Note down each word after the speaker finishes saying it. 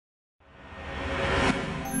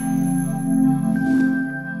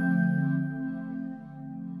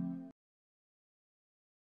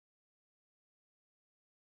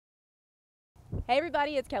Hey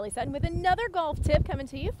everybody, it's Kelly Sutton with another golf tip coming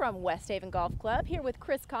to you from Westhaven Golf Club, here with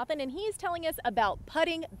Chris Cauthen, and he's telling us about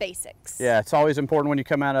putting basics. Yeah, it's always important when you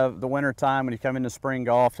come out of the winter time, when you come into spring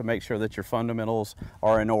golf, to make sure that your fundamentals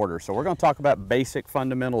are in order. So we're going to talk about basic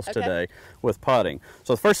fundamentals today with putting.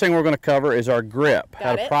 So the first thing we're going to cover is our grip,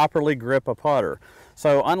 how to properly grip a putter.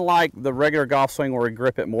 So unlike the regular golf swing where we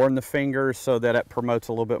grip it more in the fingers so that it promotes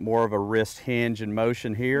a little bit more of a wrist hinge and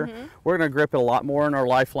motion here, we're going to grip it a lot more in our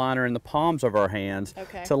lifeline or in the palms of our hands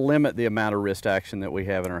to limit the amount of wrist action that we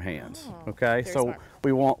have in our hands. So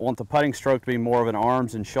we want the putting stroke to be more of an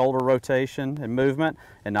arms and shoulder rotation and movement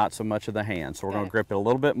and not so much of the hands. So we're going to grip it a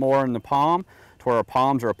little bit more in the palm to where our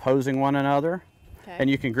palms are opposing one another. And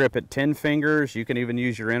you can grip it 10 fingers. You can even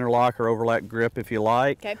use your interlock or overlap grip if you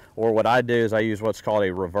like. Or what I do is I use what's called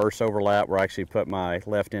a reverse overlap, where I actually put my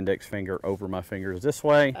left index finger over my fingers this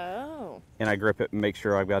way. And I grip it and make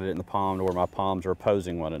sure I've got it in the palm to where my palms are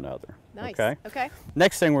opposing one another.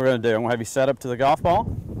 Next thing we're going to do, I'm going to have you set up to the golf ball.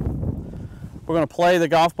 We're going to play the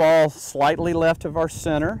golf ball slightly left of our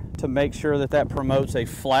center to make sure that that promotes a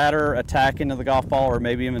flatter attack into the golf ball, or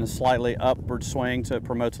maybe even a slightly upward swing, so it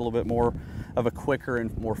promotes a little bit more of a quicker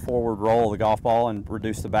and more forward roll of the golf ball and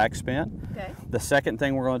reduce the backspin. The second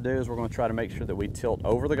thing we're going to do is we're going to try to make sure that we tilt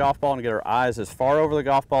over the golf ball and get our eyes as far over the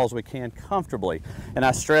golf ball as we can comfortably. And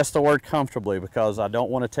I stress the word comfortably because I don't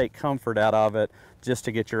want to take comfort out of it just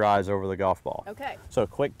to get your eyes over the golf ball. So a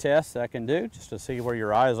quick test that I can do just to see where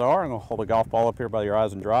your eyes are. I'm going to hold a golf ball up here by your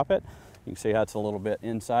eyes and drop it. You can see how it's a little bit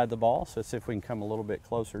inside the ball. So let's see if we can come a little bit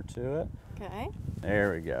closer to it.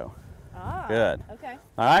 There we go. Good.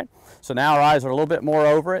 All right. So now our eyes are a little bit more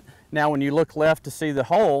over it. Now when you look left to see the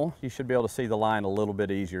hole, you should be able to see the line a little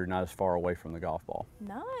bit easier, not as far away from the golf ball.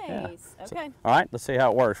 So, all right, let's see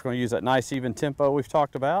how it works. We're going to use that nice even tempo we've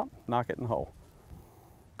talked about. Knock it in the hole.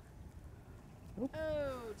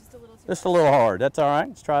 Just a little hard. That's all right.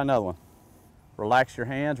 Let's try another one. Relax your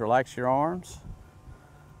hands, relax your arms.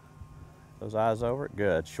 Those eyes over it.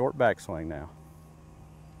 Good. Short backswing now.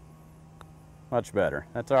 Much better.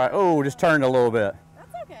 That's all right. Oh, just turned a little bit.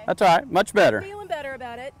 That's okay. That's all right. Much better. Feeling better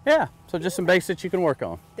about it. Yeah. So just some basics you can work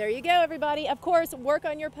on. There you go, everybody. Of course, work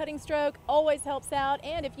on your putting stroke. Always helps out.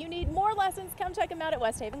 And if you need more lessons, come check them out at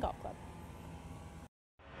Westhaven Golf Club.